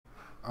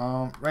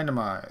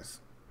Randomize.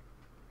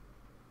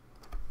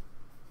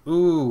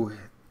 Ooh,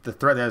 the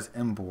threat that is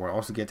Embor.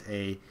 Also get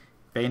a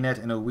Bayonet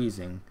and a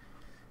Wheezing.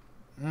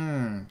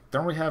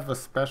 Don't we have a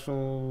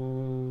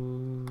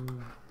special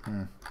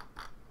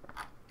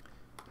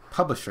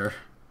publisher?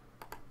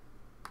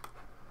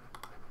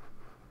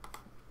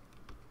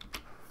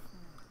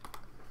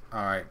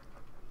 Alright.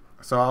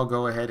 So I'll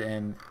go ahead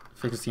and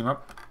fix this team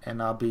up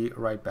and I'll be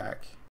right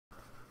back.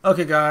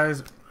 Okay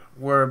guys,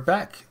 we're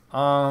back. Check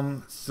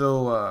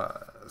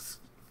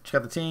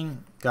out the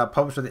team. Got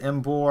publisher the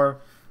Embor,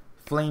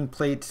 Flame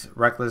Plate,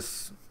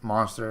 Reckless,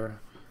 Monster.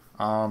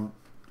 I'm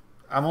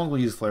only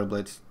gonna use Flare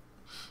Blitz.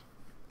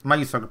 I might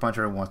use Sucker Punch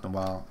every once in a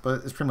while,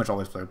 but it's pretty much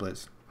always Flare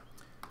Blitz.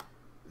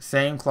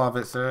 Same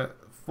Clawvitzer.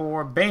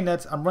 For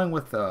Bayonets, I'm running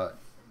with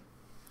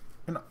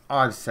an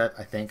odd set,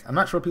 I think. I'm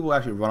not sure people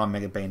actually run on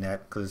Mega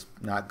Bayonet because it's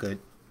not good.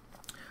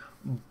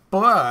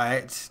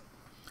 But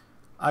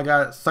I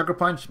got Sucker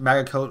Punch,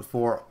 Magic Coat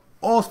for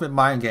Ultimate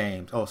Mind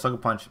Games. Oh, Sucker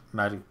Punch,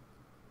 Magic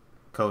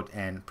Coat,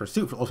 and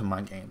Pursuit for Ultimate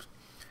Mind Games.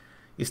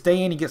 You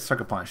stay in, you get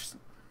Sucker Punched.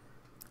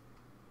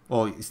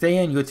 Well, you stay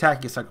in, you attack,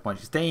 you get Sucker Punch.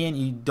 You stay in,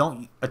 you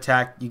don't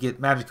attack, you get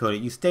Magic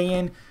Coated. You stay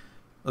in,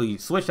 well, you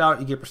switch out,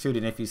 you get Pursued.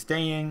 And if you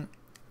stay in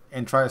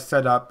and try to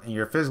set up and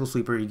you're a physical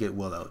sweeper, you get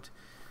Willowed.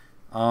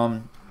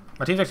 My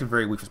team's actually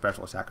very weak for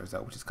special attackers,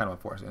 though, which is kind of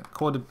unfortunate.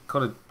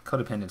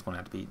 Codependent is going to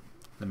have to be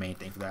the main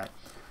thing for that.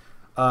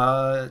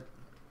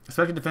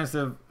 Especially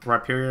defensive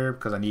Rhyperior,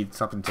 because I need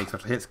something to take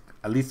special hits,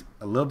 at least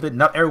a little bit.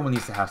 Not everyone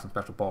needs to have some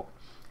special bulk.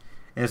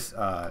 It's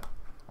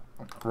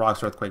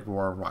Rock, Earthquake,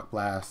 Roar, Rock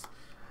Blast.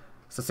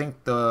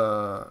 Succinct,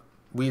 the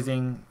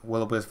Wheezing,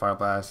 Will-O-Wisp, Fire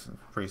Blast,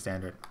 pretty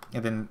standard.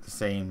 And then the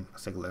same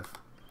Sigilyph.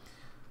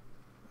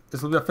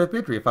 This will be a 5th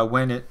victory. If I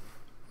win it,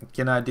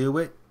 can I do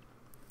it?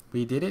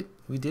 We did it.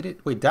 We did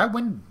it. Wait, did I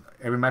win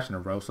every match in a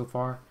row so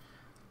far?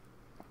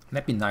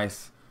 That'd be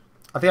nice.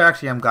 I think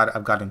actually I've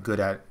gotten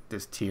good at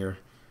this tier.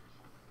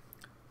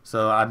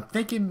 So I'm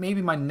thinking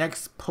maybe my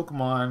next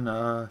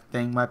Pokemon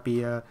thing might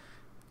be to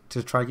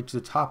try to get to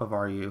the top of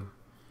RU.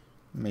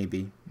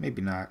 Maybe.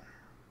 Maybe not.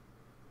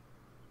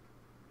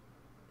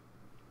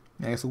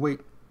 I guess we'll wait.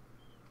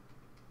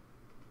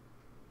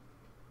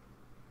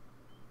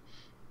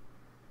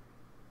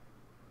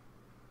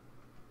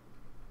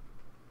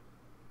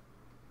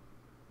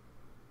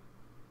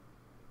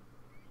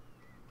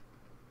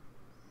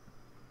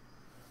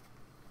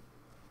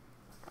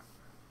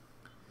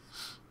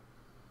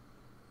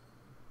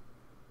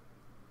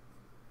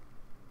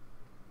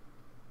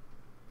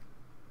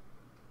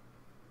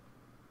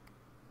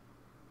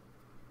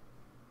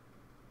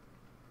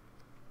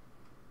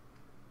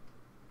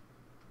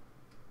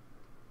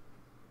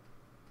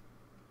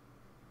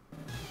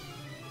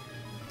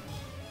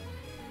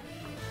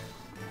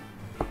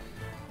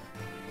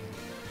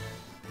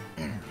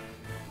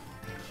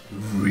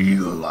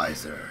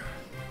 Realizer.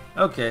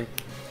 Okay,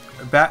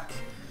 we're back.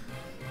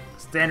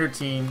 Standard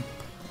team,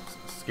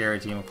 scary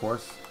team, of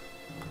course.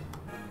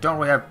 Don't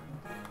really have.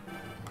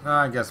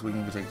 I guess we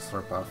can take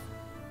Slurpuff.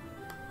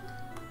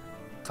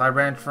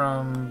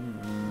 Tyrantrum.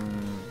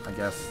 I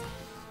guess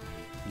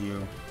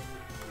you.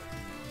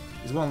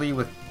 He's gonna lead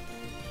with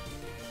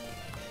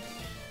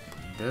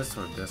this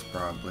or this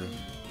probably.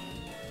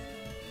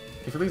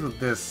 If he leads with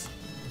this,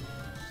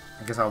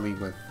 I guess I'll lead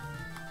with.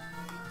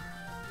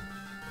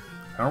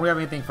 I don't really have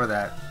anything for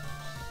that.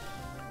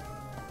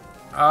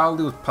 I'll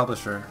do with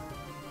Publisher.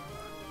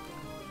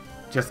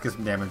 Just to get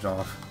some damage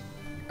off.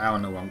 I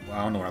don't know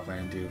what I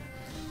plan to do.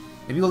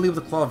 Maybe we'll leave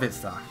with the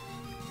Clawvitzer.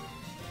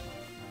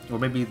 Or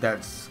maybe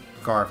that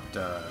scarfed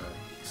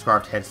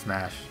head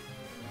smash.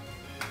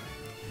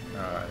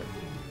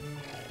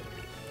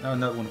 No,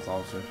 not one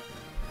Clawvitzer.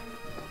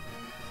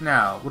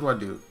 Now, what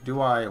do? Do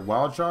I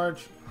Wild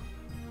Charge?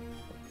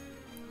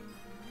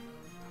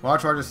 Wild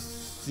Charge is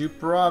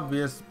super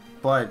obvious,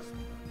 but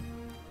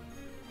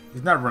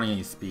he's not running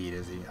any speed,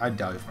 is he? I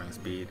doubt he's running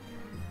speed.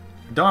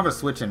 I don't have a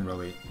switch in,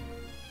 really.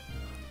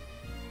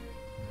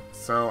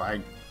 So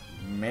I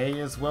may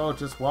as well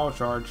just Wild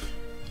Charge.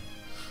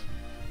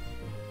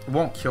 It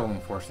won't kill him,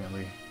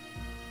 unfortunately.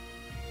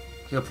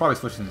 He'll probably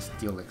switch into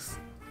Steelix.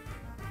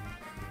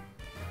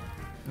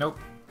 Nope.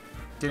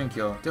 Didn't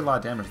kill. Did a lot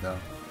of damage, though.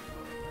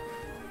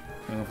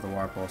 Even for the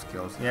Water Pulse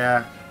kills.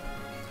 Yeah.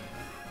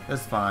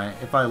 That's fine.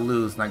 If I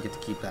lose, then I get to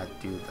keep that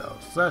dude, though.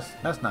 So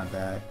that's not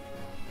bad.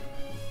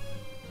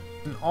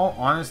 In all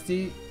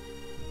honesty,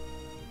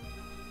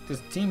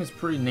 this team is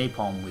pretty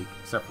Napalm weak,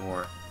 except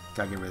for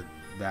gotta get rid of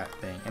that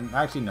thing. And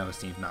actually, no, this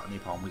team's not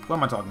Napalm weak. What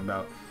am I talking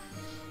about?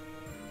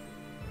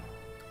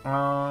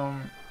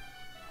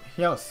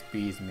 He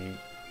outspeeds me.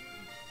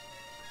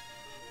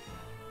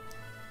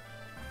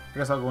 I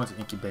guess I'll go into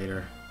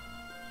Incubator.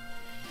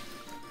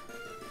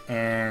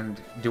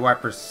 And do I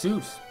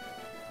Pursuit?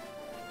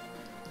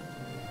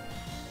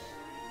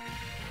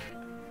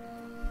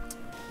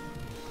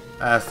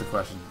 That's the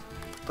question.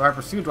 Do I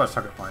Pursue or do I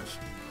Sucker Punch?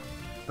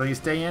 Will you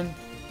stay in?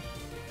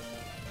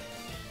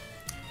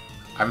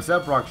 I haven't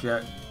set up rocks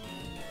yet.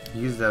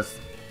 Use this.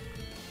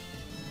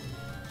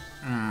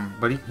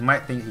 But he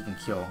might think he can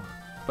kill.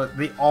 But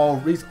these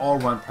all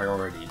run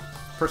priority.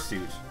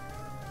 Pursuit.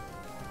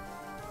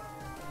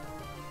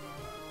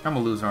 I'm a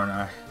loser, aren't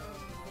I?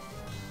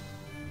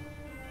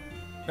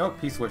 Nope,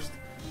 he switched.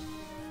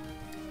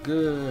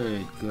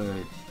 Good,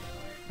 good.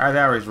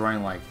 Either he's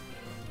running like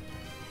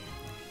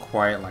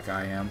quiet like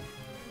I am.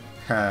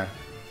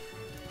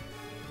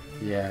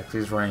 Yeah, cause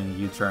he's running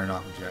U-turn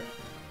off the jet.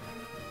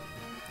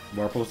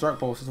 Warp Pulse, Dark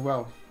Pulse as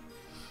well.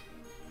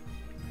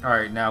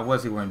 Alright, now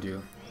what's he going to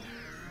do?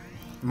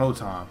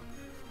 Motom.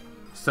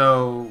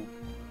 So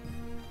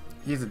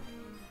he's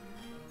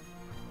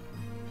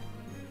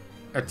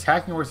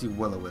attacking, or is he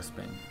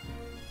Will-O-Wisping?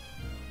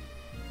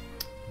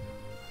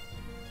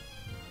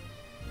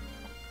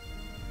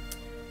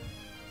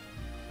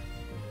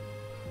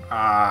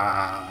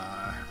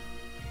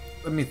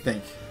 Let me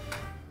think.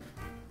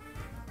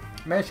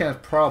 Machamp is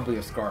probably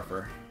a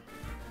Scarfer.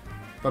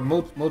 But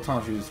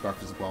Motom's usually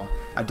Scarfers as well.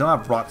 I don't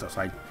have Rocks though,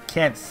 so I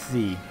can't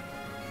see.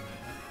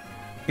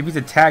 If he's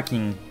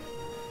attacking...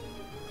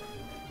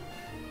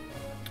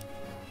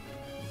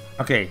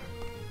 Okay.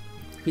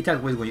 If he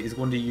attacks, he's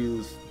going to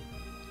use...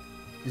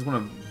 He's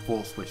going to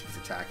Volt Switch if he's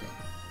attacking.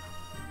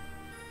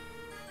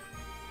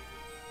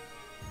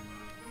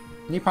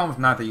 Napalm is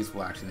not that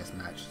useful actually in this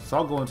match, so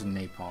I'll go into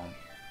Napalm.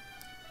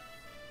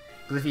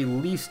 Because if he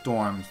Leaf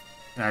Storms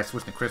and I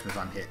switch to Christmas,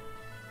 I'm hit.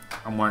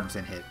 I'm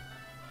 100% hit.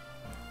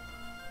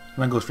 I'm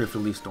going to go straight for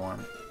Leaf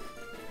Storm.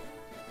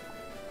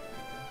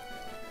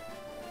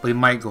 But he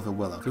might go for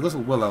Willow. If he goes for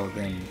Willow,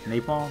 then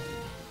Napalm?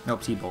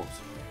 Nope, T-Bolts.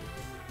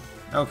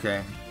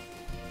 Okay.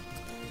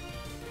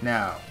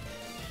 Now.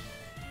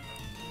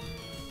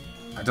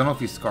 I don't know if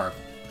he's Scarf.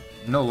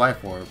 No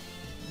Life Orb.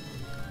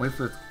 Wait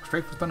for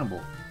straight for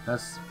Thunderbolt.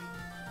 That's...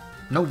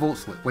 No Volt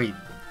Switch. Wait.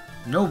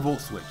 No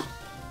Volt Switch.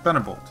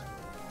 Thunderbolt.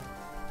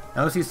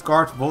 Now let's see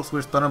Scarf, Volt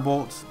Switch,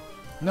 Thunderbolts.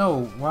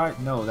 No, why?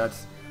 No,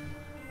 that's...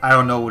 I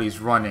don't know what he's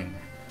running.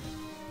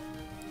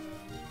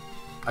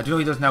 I do know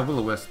he doesn't have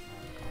Will-O-Wisp.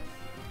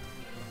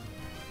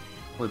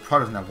 Well, he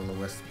probably doesn't have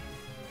Will-O-Wisp.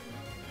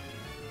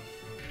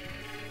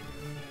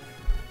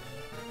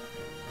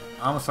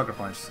 I'm a Sucker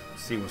Punch.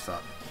 See what's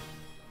up.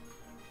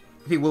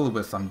 If he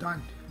Will-O-Wisp, I'm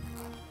done.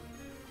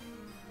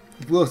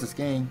 If he Will-O-Wisp this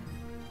game,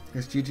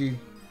 it's GG.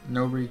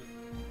 Nobody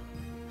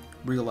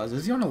realizes.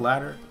 Is he on a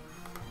ladder?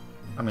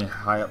 I mean,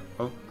 high up.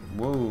 Oh,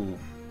 whoa.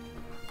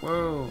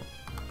 Whoa.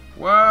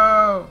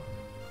 Whoa.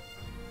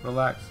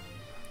 Relax.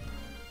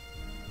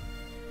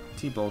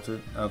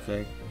 T-bolted.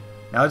 Okay.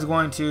 Now he's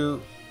going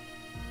to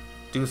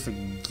do this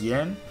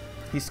again.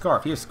 He's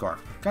Scarf. He is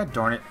Scarf. God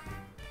darn it.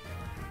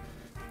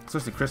 It's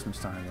supposed to be Christmas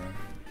time then.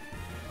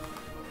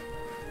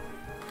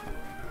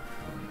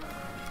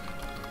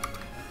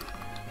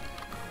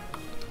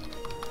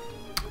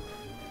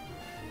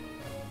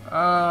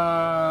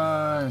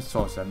 It's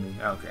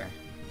 1270. Okay.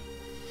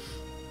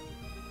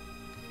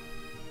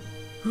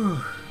 Whew.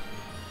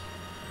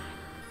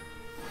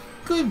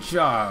 Good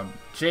job,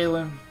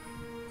 Jalen.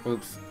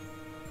 Oops.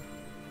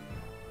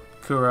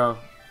 Kuro.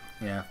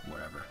 Yeah,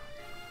 whatever.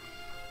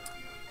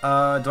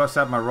 Do I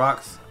set up my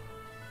rocks?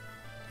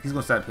 He's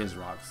gonna set up his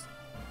rocks.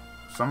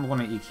 So I'm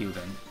gonna EQ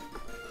then.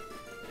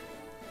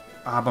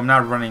 But I'm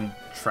not running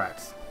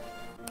tracks.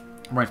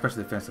 I'm running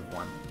special defensive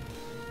one.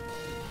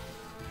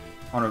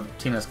 On a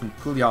team that's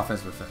completely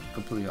offensive.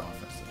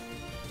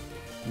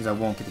 Because I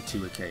won't get the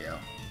 2 with KO.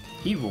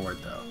 He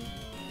roared though.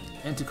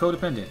 Into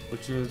codependent,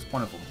 which is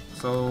wonderful.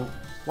 So,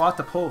 what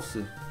the pulse?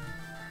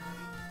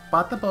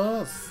 What the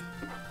pulse?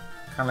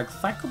 Kind of like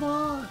Psycho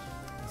Ball.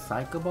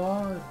 Psycho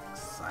Ball.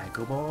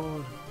 Psycho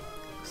Ball.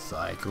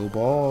 Psycho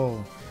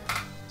Ball.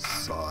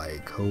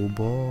 Psycho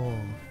Ball.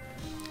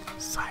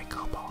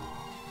 Psycho Ball.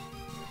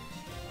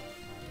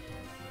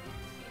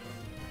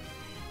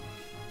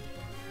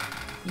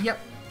 Yep.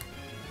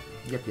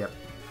 Yep.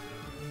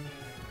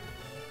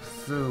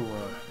 So,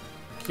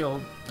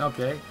 killed.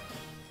 Okay.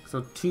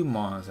 So 2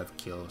 Mons have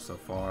killed so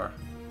far.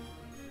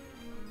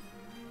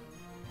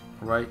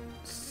 Right?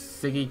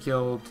 Siggy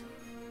killed.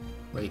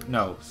 Wait,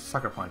 no.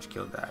 Sucker Punch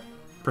killed that.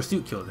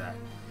 Pursuit killed that.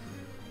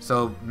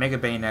 So Mega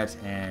Bayonet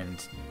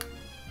and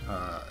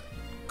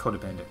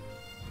Codependent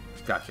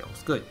got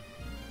kills. Good.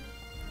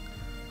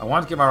 I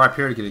want to get my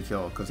Rhyperior to get a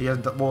kill because he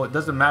hasn't. Well, it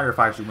doesn't matter if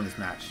I actually win this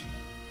match.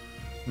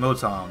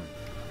 Motom.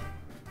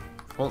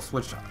 Volt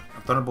Switch.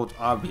 Thunderbolt's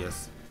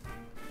obvious.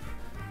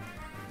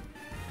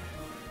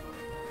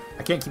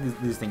 I can't keep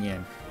this thing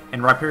in.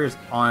 And Rhyperior is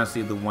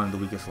honestly one of the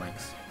weakest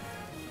links.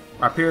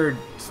 Rhyperior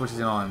switches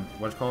in on,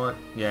 what you call it?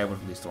 Yeah, it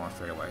went for these storms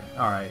straight away.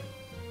 Alright.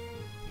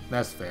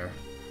 That's fair.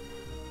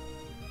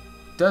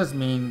 Does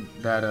mean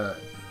that,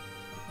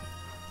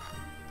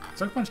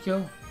 Sucker Punch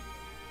kill?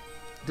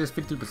 There's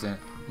 52%.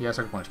 Yeah,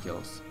 Sucker Punch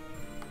kills.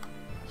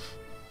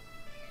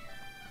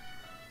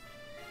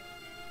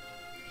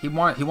 He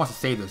wants to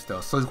save this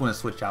though, so he's going to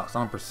switch out. So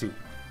I'm in Pursuit.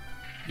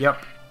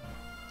 Yep.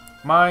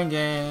 Mind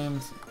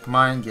games.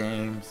 Mind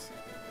games.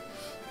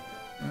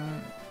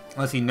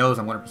 Unless he knows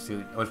I'm going to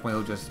Pursuit, at which point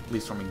he'll just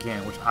Leaf Storm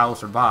again, which I will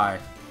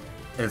survive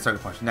and Sucker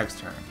Punch next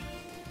turn.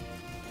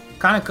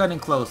 Kind of cutting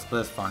close,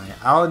 but it's fine.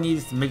 All I need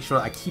is to make sure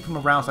I keep him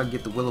around so I can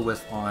get the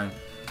Will-O-Wisp on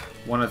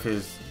one of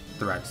his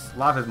threats. A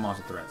lot of his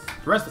monster threats.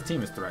 The rest of the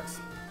team is threats.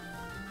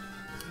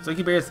 So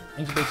incubation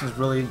is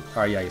really...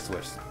 Oh yeah, he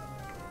switched.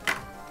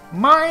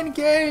 Mind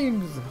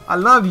games! I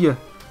love you!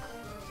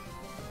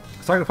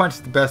 Sucker Punch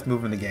is the best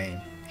move in the game.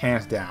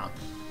 Hands down.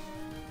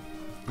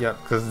 Yep,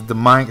 because it's the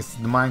mind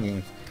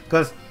games.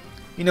 Because,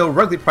 you know,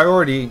 regular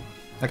priority,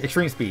 like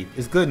extreme speed,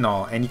 is good and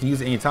all, and you can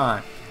use it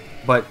anytime.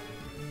 But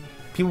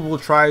people will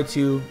try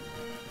to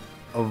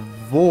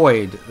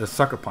avoid the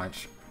Sucker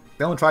Punch.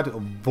 They'll try to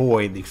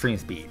avoid the extreme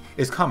speed.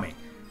 It's coming.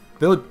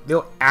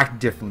 They'll act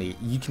differently.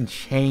 You can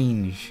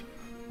change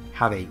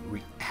how they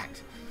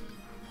react.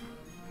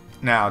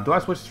 Now, do I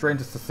switch straight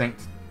into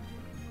Succinct?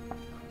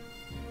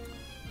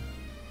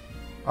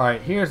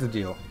 Alright, here's the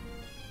deal.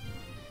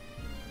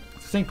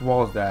 Succinct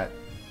walls that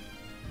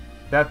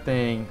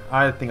thing,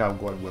 I think I'll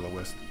go to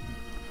Will-O-Wisp.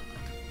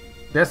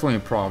 That's the only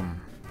problem.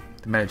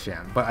 The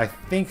Medicham. But I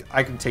think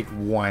I can take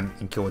one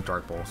and kill with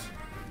Dark Pulse.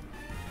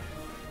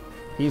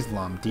 He's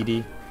Lum.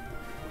 DD.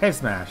 Head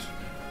Smash.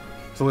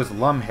 So it's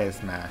Lum Head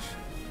Smash.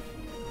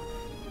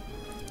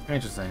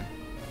 Interesting.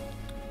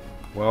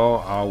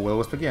 Well, I'll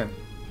Will-O-Wisp again.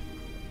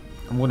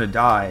 I'm gonna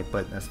die,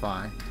 but that's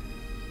fine.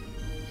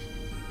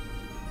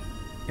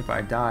 If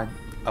I died,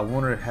 I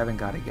wonder if I haven't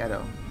got a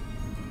Ghetto.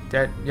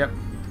 Dead? Yep.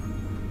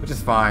 Which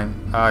is fine.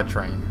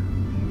 Train.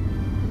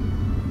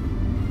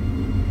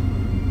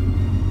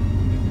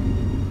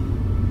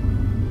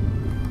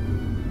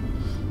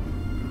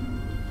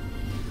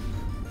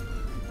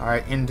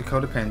 Alright, into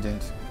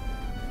Codependent.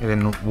 And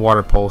then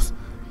Water Pulse.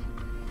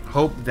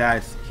 Hope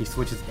that he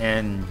switches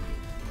in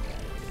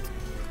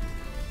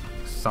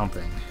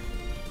something.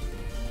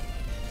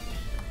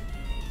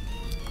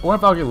 I wonder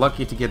if I'll get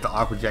lucky to get the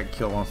Aqua Jet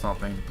kill on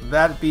something.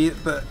 That'd be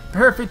the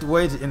perfect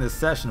way to end the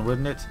session,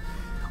 wouldn't it?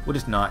 What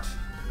is not?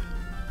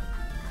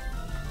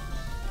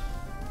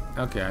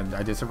 Okay,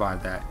 I did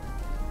survive that.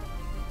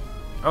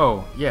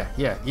 Oh,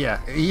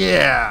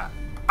 yeah!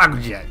 Aqua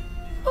Jet!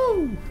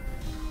 Ooh!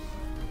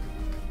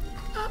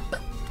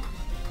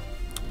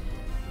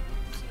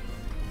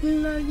 You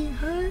like getting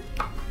hurt?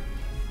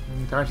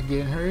 Aren't you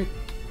getting hurt?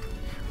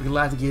 We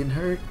like to getting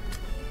hurt.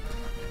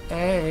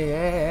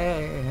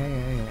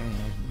 Hey.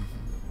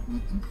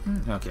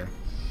 Okay.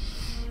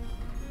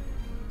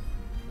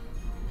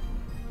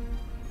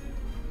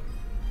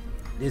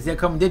 Is that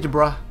coming? Did you,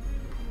 bruh?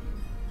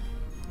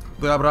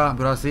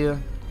 Bruh, see ya.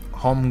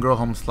 Home girl,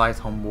 home slice,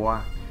 home boy.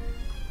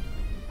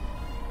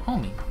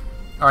 Homie.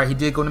 Alright, he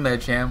did go to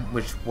Medicham,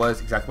 which was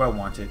exactly what I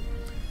wanted.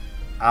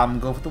 I'm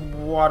gonna go for the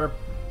water.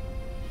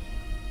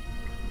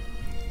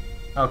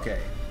 Okay.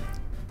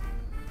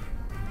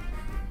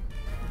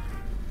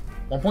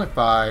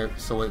 1.5,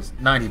 so it's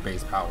 90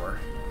 base power.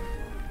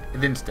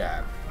 And then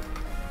stab.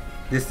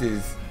 This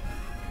is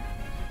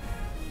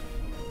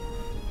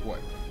what?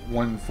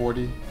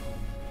 140?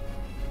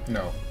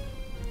 No.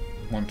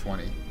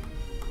 120.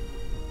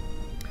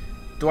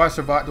 Do I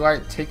survive? Do I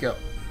take a...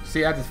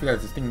 See, I have to figure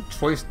out this thing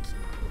choice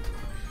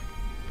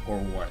or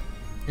what?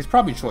 It's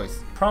probably choice.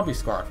 Probably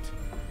scarfed.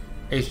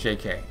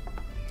 HJK.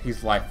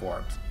 He's life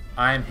orbed.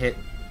 I'm hit.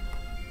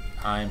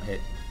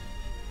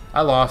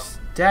 I lost.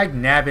 Dag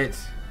nabbit.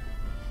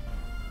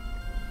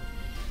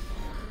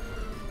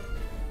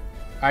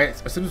 I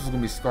assumed this was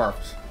gonna be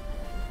scarfed,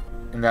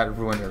 and that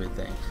ruined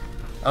everything.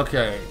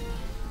 Okay,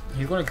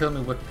 he's gonna kill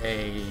me with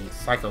a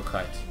Psycho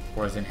Cut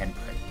or as an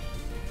headbutt.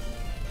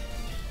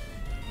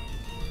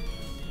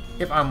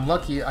 If I'm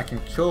lucky, I can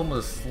kill him with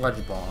a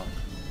Sludge Bomb.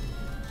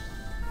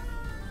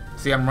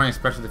 See, I'm running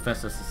special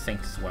defensive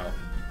Succinct as well.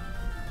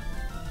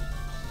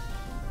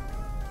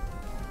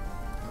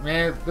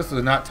 Man, this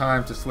was not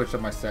time to switch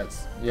up my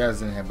sets. Yeah,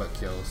 Zen headbutt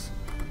kills.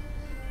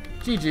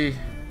 GG.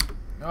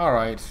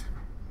 Alright.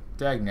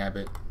 Dag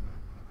nabbit.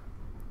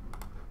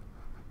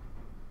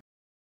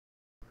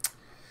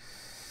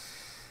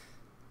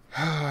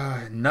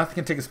 Nothing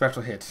can take a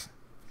special hit.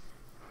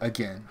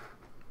 Again.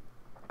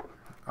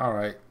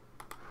 Alright.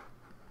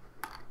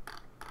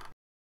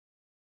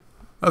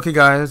 Okay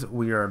guys,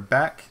 we are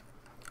back.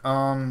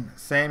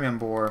 Same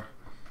Embor.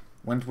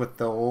 Went with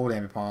the old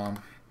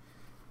Ambipom.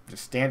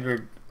 Just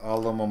standard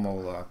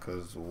Alomomola,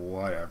 cause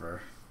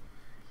whatever.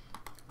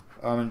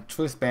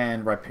 Twist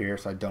Band right here,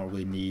 so I don't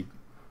really need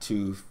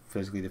two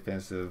physically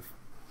defensive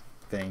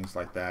things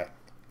like that.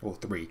 Well,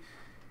 three.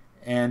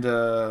 And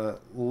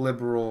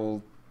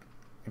liberal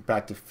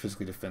back to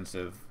physically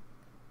defensive,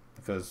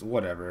 because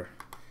whatever.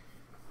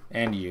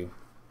 And you.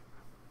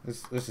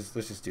 Let's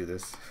just do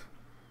this.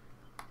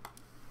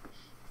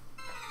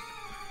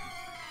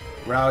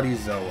 Rowdy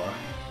Zoa.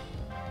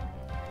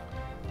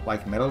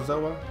 Like Metal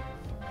Zoa?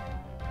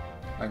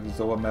 Like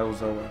Zoa, Metal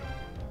Zoa.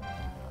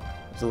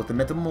 So with the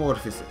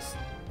Metamorphosis.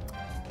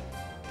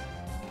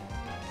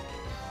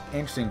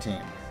 Interesting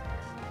team.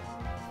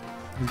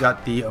 We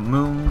got the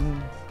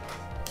Moon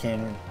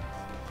King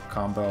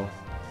combo.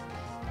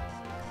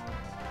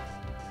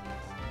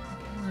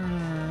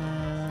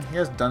 He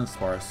has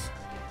Dunsparce.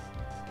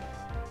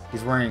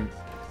 He's wearing...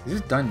 Is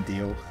this Done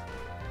Deal?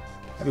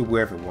 That'd be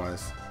weird if it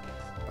was.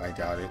 But I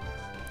doubt it.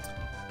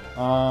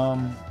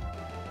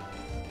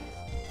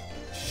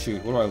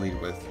 Shoot, what do I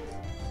lead with?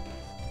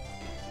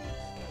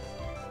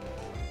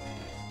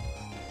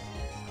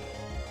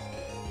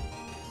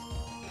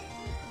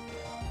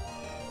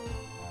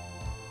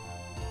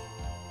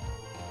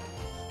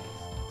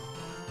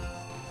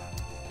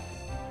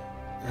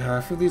 I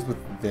feel these with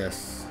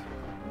this.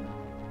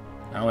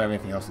 I don't have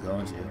anything else to go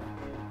into.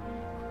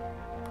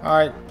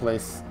 Alright,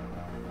 place.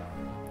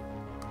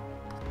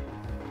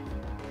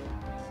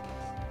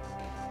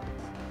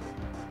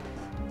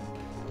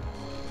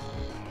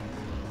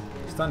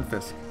 Stun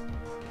Fisk.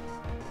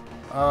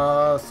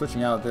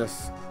 Switching out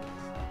this.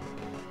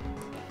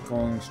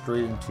 Going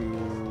straight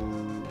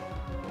into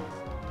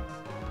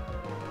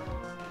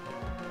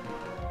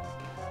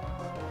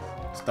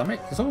stomach.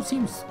 This whole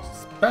seems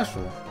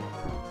special.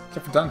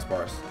 Except for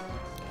Dunsparce.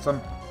 So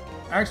I'm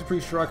actually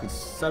pretty sure I could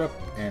set up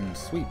and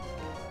sweep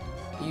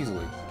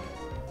easily.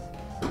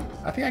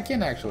 I think I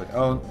can actually.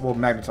 Oh, well,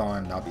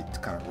 Magneton, that'll be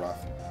kind of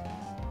rough.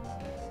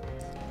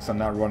 So I'm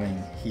not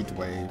running Heat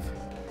Wave.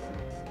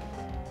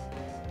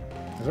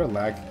 Is there a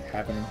lag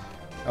happening?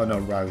 Oh no,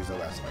 Ryu's the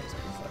last fight. So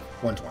it's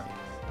like 120.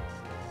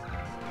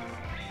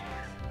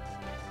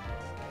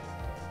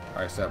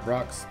 Alright, set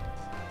rocks.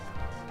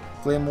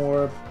 Flame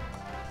Orb.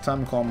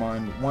 Time to Calm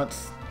Mind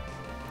once.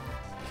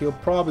 He'll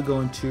probably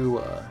go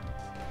into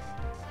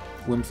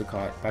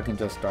Whimsicott if I can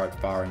just start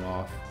firing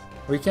off.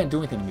 Or he can't do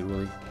anything to me,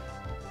 really.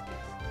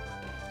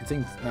 I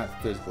think it's not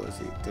physical, is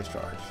he?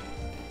 Discharge.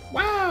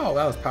 Wow,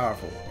 that was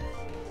powerful.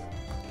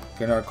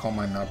 Get another Calm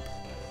Mind up.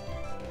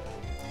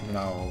 And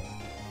I'll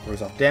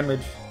resolve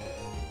damage.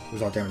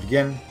 Resolve damage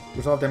again.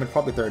 Resolve damage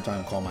probably third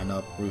time. Calm Mind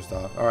up. Roost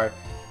off. Alright.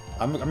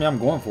 I mean, I'm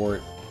going for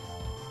it.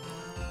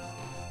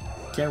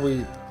 Can't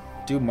really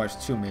do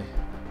much to me.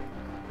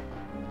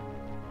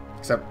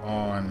 Except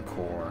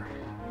Encore.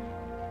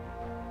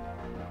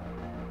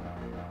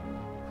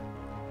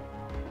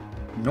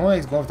 Knowing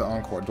he's going for the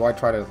Encore, do I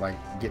try to like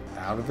get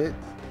out of it?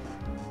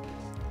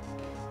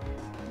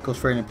 Go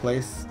straight in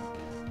place.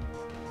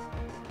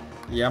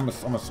 Yeah, I'm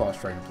gonna saw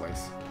straight in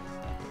place.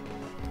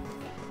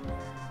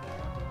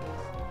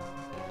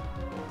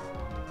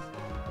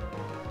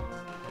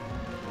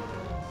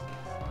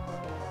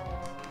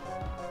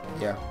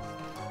 Yeah.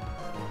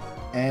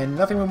 And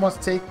nothing really wants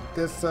to take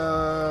this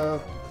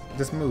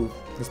this move,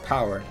 this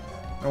power.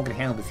 No one can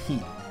handle this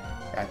heat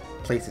that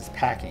place is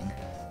packing.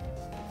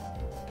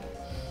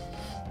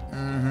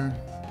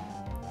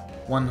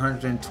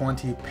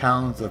 120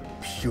 pounds of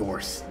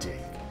pure steak.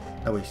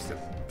 Oh wait,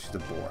 she's a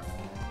boar.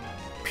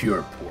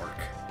 Pure pork.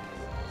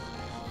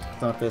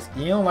 Stop this.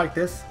 You don't like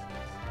this?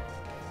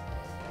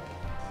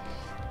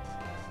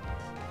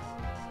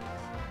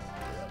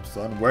 Damn,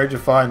 son, where'd you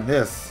find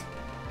this?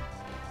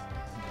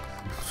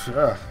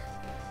 Sure.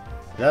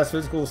 That's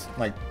physical,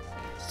 like,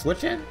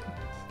 switching?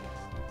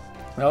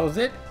 That was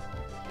it?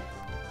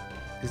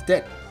 It's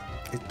dead.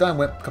 It's done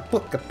with.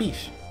 Kaput,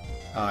 capiche.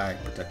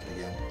 Alright, protected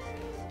again.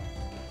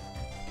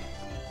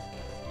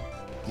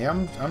 Yeah,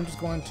 I'm just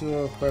going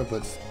to Flare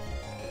Blitz.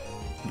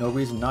 No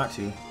reason not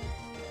to.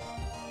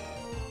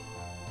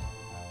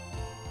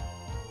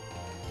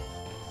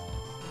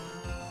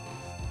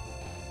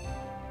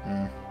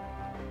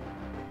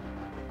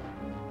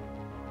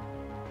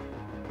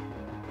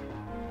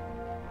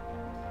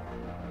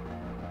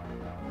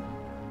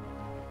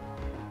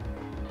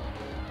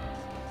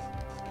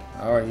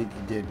 Alright, he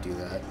did do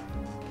that.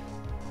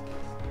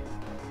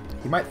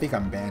 He might think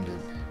I'm banded.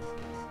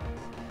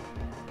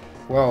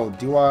 Well,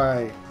 do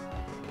I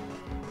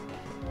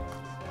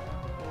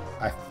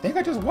think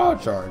I just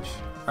Wild Charge.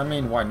 I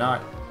mean, why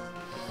not?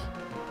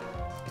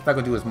 It's not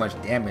gonna do as much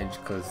damage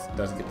because it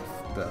doesn't get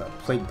the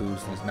plate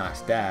boost and it's not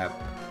stab.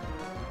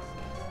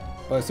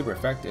 But it's super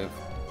effective.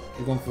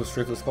 You going for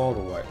straight for skull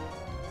or what?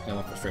 You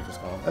going for straight for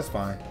skull. That's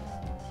fine.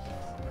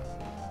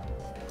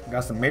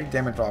 Got some major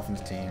damage off from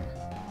his team.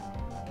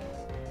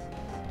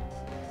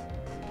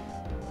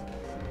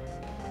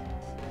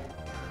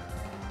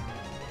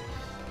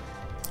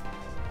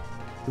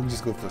 We can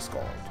just go for the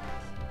Scald.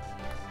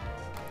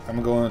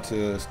 I'm gonna go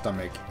into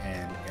Stomach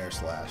and Air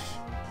Slash.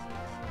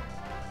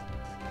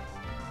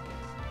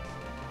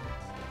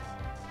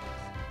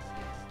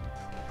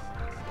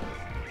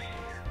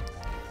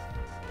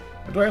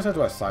 Do I Air Slash or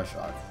do I Side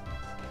Shock?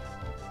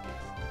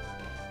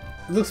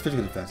 It looks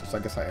physically defensive, so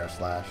I guess I Air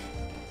Slash.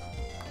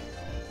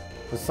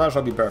 The Side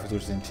Shock would be better if it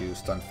switches into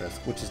Stun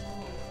Fist, which is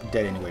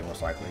dead anyway,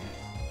 most likely.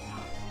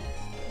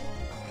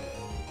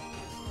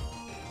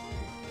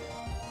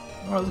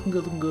 Alright, looking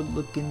good, looking good,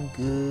 looking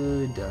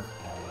good.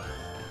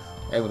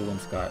 Hey, with a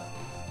Whimsicott.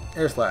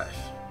 Air Slash.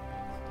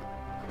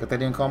 But they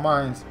didn't call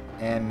mines,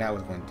 and that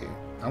was going to do.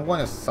 I'm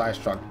going to Side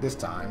Shock this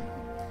time,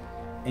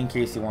 in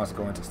case he wants to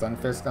go into Stun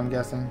Fist, I'm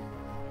guessing.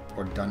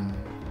 Or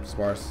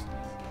Dunsparce.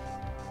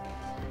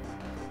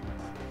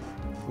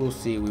 We'll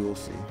see, we will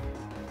see.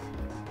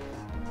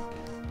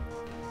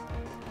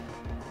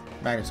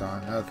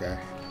 Magneton, okay.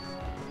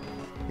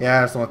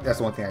 Yeah, that's the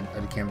one thing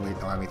I can't really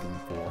don't have anything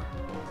for.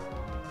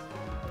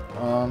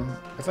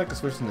 It's like a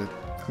switch into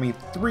I mean,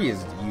 3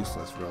 is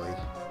useless, really.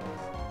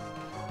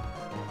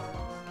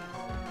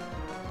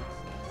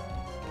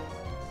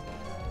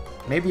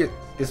 Maybe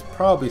it's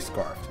probably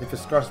Scarfed. If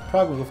it's Scarfed,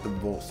 probably go for the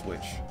Volt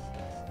Switch.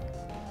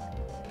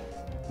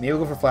 Maybe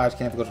we'll go for Flash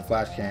Cannon. If we go for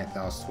Flash Cannon,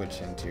 then I'll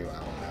switch into, I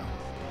don't know,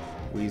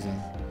 Weezing.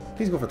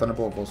 Please go for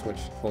Thunderbolt, Volt Switch.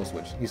 Volt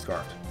Switch. He's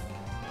Scarfed.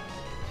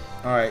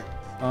 Alright.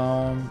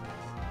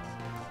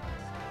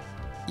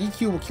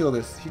 EQ will kill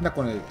this. He's not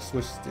going to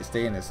switch to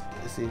stay in this,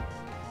 is he?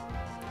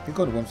 He'll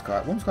go to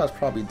Whimsicott. Whimsicott's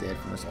probably dead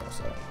from this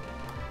also.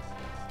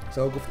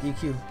 So we'll go for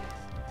EQ.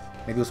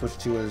 Maybe we'll switch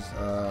to his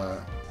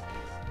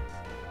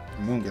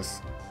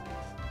Mungus.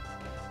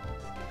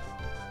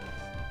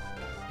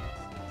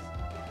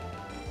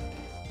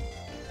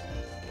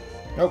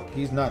 Nope,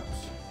 he's not.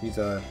 He's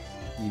a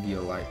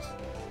Eviolite.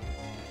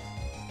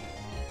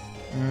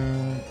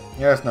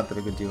 Yeah, that's not that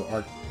big a deal.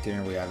 Arc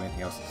didn't really have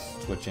anything else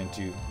to switch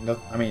into. No,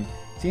 I mean,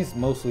 seems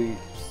mostly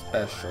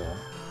special.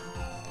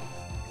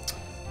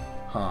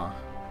 Huh.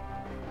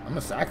 I'm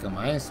gonna sack him.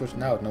 I ain't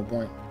switching out. No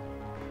point.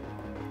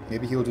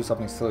 Maybe he'll do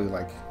something silly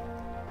like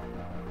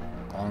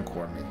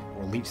Encore me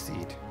or Leech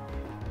Seed.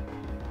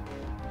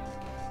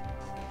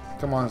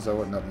 Come on,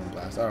 Zoa, no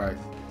Moonblast. Alright.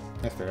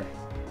 That's fair.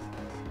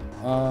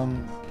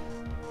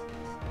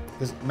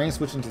 His main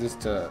switch into this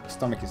to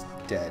Stomach is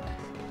dead.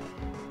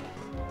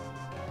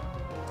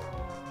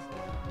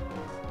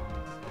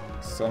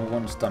 So I'm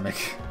going to Stomach.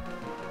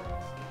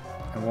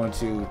 I'm going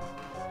to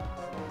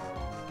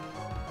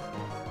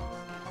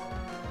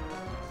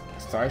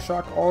Side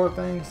Shock all the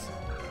things.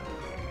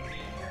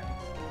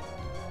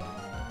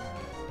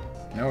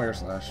 No Air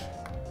Slash.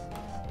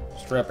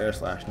 Straight up Air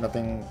Slash.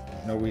 Nothing,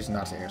 no reason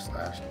not to Air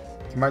Slash.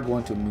 He might go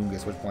into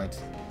Moongus, which point.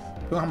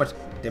 Depending on how much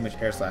damage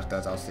Air Slash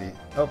does, I'll see.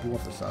 Oh, he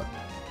wants to sub.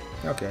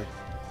 Okay.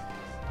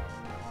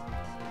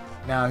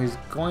 Now he's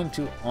going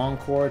to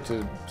Encore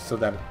to so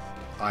that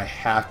I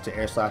have to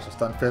Air Slash a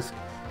Stunfisk.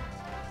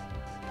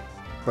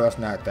 But that's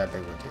not that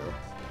big of a deal.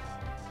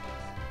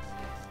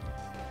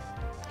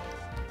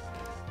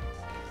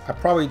 I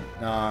probably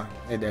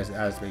it is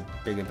as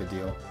big of a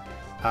deal.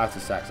 I have to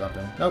sack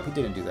something. Nope, he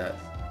didn't do that.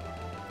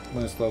 I'm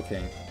going to Slow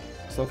King.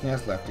 Slow King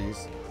has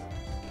lefties.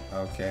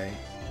 Okay.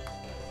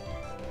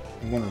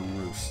 I'm going to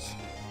Roost.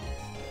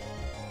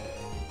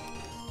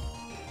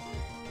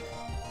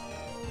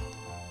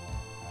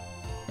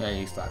 Yeah,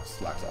 he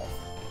slacks off.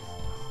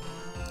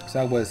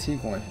 So what is he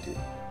going to do?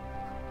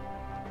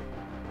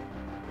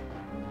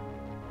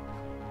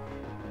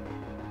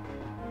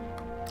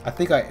 I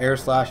think I Air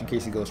Slash in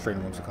case he goes straight to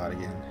Whimsicott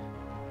again.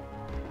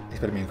 He's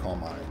better be in Calm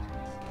Mind.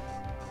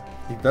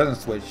 If he doesn't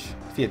switch,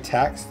 if he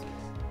attacks,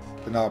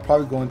 then I'll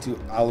probably go into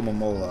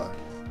Alomomola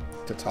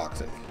to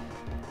Toxic.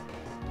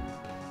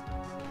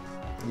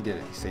 He did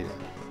it, he stayed in.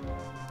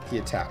 He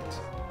attacked.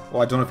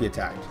 Well, I don't know if he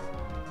attacked.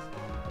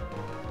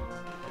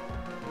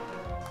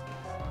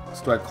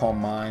 So do I Calm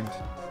Mind?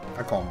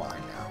 I Calm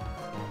Mind now.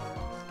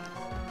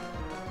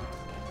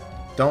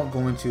 Don't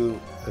go into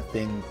the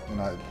thing when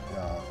I,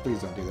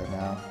 please don't do that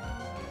now.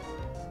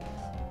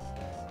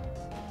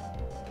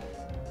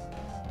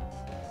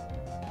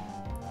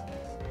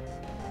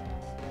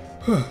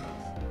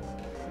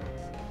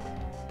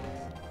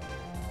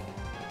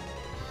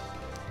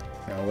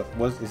 Now,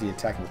 what is he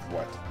attacking with?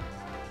 What?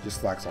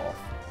 Just slacks off.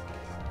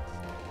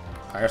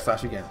 Air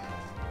Slash again.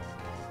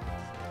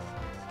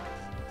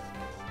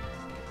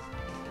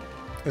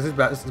 This is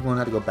going to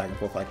have to go back and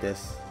forth like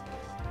this.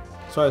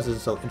 Sorry, this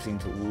is so interesting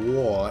to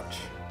watch.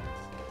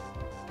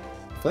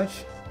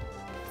 Flinch?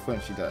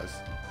 Flinch, he does.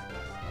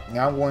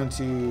 Now I'm going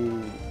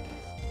to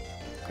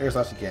Air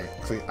Slash again.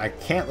 So I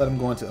can't let him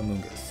go into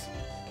Amoongus.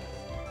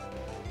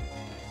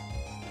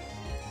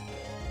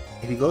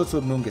 If he goes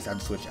to Amoongus, I have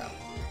to switch out.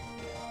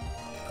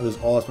 I lose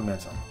all his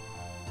momentum.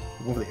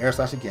 I'm going for the Air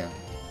Slash again.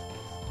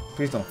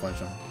 Please don't flinch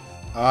him.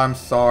 I'm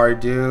sorry,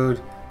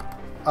 dude.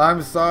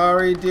 I'm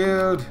sorry,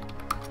 dude.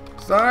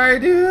 Sorry,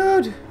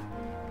 dude.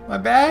 My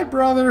bad,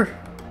 brother.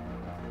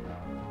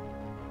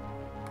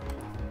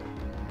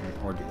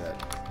 Or do that.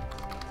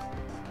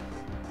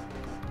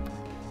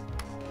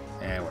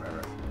 And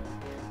whatever.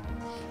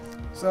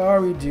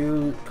 Sorry,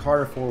 dude.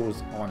 Carter 4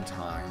 was on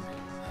time.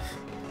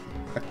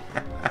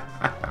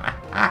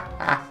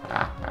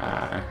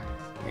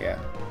 Yeah.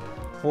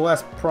 Well,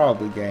 that's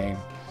probably game.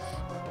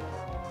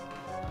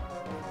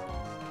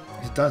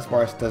 His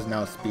Dunsparce does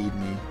now speed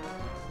me.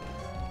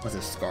 What's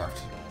it,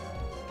 Scarfed?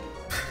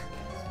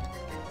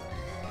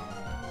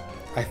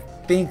 I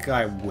think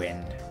I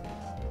win.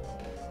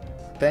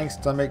 Thanks,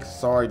 Stomach.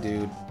 Sorry,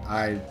 dude.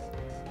 I'm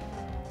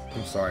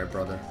sorry,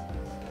 brother.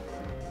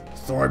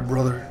 Sorry,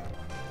 brother.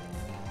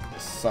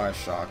 Side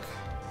Shock.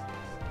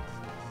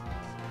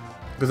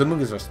 Because the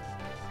Moongas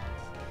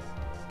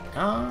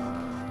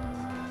are...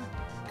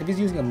 if he's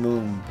using a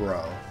Moon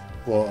Bro,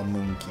 well, a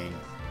Moon King,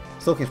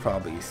 Slow King's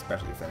probably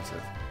especially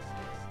defensive.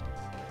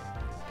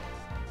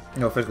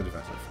 No, physical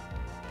defensive.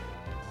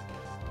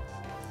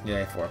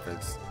 Yeah, he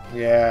forfeits.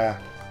 Yeah.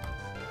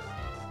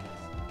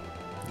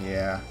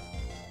 Yeah.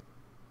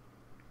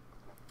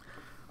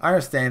 I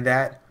understand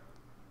that.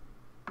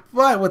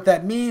 But what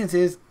that means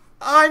is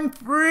I'm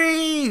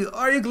free!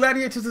 Are You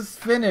Gladiators is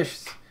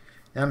finished.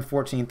 And I'm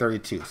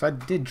 1432. So I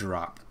did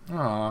drop.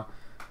 Aw.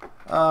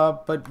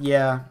 But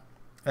yeah,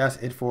 that's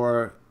it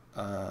for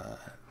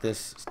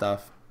this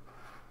stuff.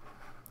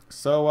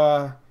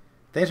 So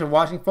thanks for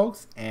watching,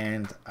 folks,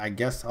 and I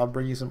guess I'll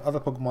bring you some other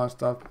Pokemon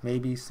stuff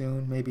maybe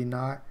soon, maybe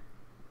not.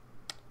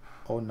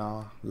 Oh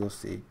no, we'll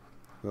see.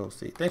 We'll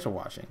see. Thanks for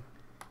watching.